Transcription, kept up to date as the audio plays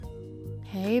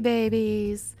Hey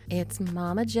babies, it's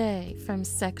Mama J from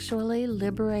Sexually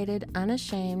Liberated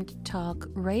Unashamed Talk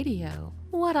Radio,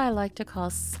 what I like to call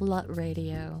slut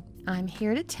radio. I'm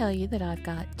here to tell you that I've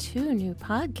got 2 new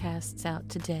podcasts out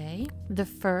today. The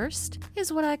first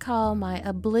is what I call my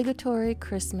obligatory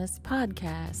Christmas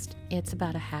podcast. It's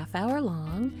about a half-hour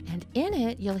long, and in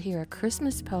it you'll hear a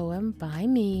Christmas poem by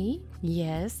me.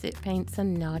 Yes, it paints a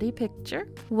naughty picture.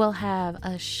 We'll have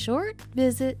a short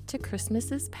visit to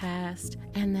Christmases past,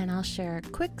 and then I'll share a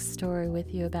quick story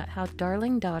with you about how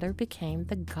darling daughter became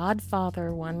the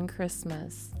godfather one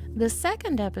Christmas. The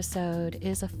second episode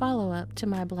is a follow-up to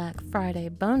my Black Friday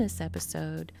bonus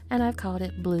episode, and I've called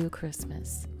it Blue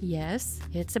Christmas. Yes,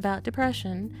 it's about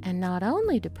depression, and not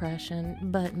only depression,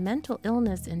 but mental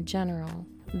illness in general.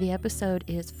 The episode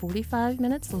is 45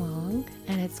 minutes long,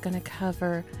 and it's going to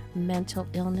cover mental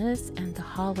illness and the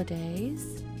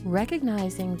holidays,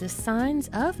 recognizing the signs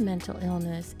of mental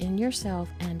illness in yourself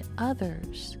and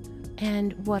others.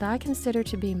 And what I consider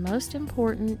to be most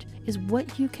important is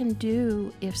what you can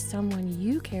do if someone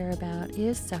you care about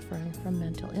is suffering from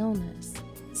mental illness.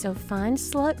 So find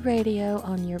Slut Radio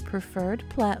on your preferred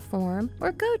platform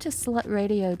or go to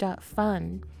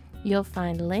slutradio.fun. You'll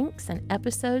find links and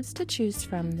episodes to choose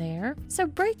from there. So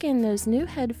break in those new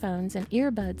headphones and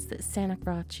earbuds that Santa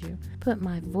brought you. Put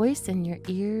my voice in your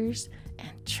ears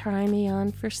and try me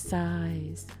on for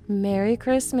size. Merry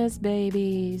Christmas,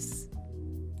 babies!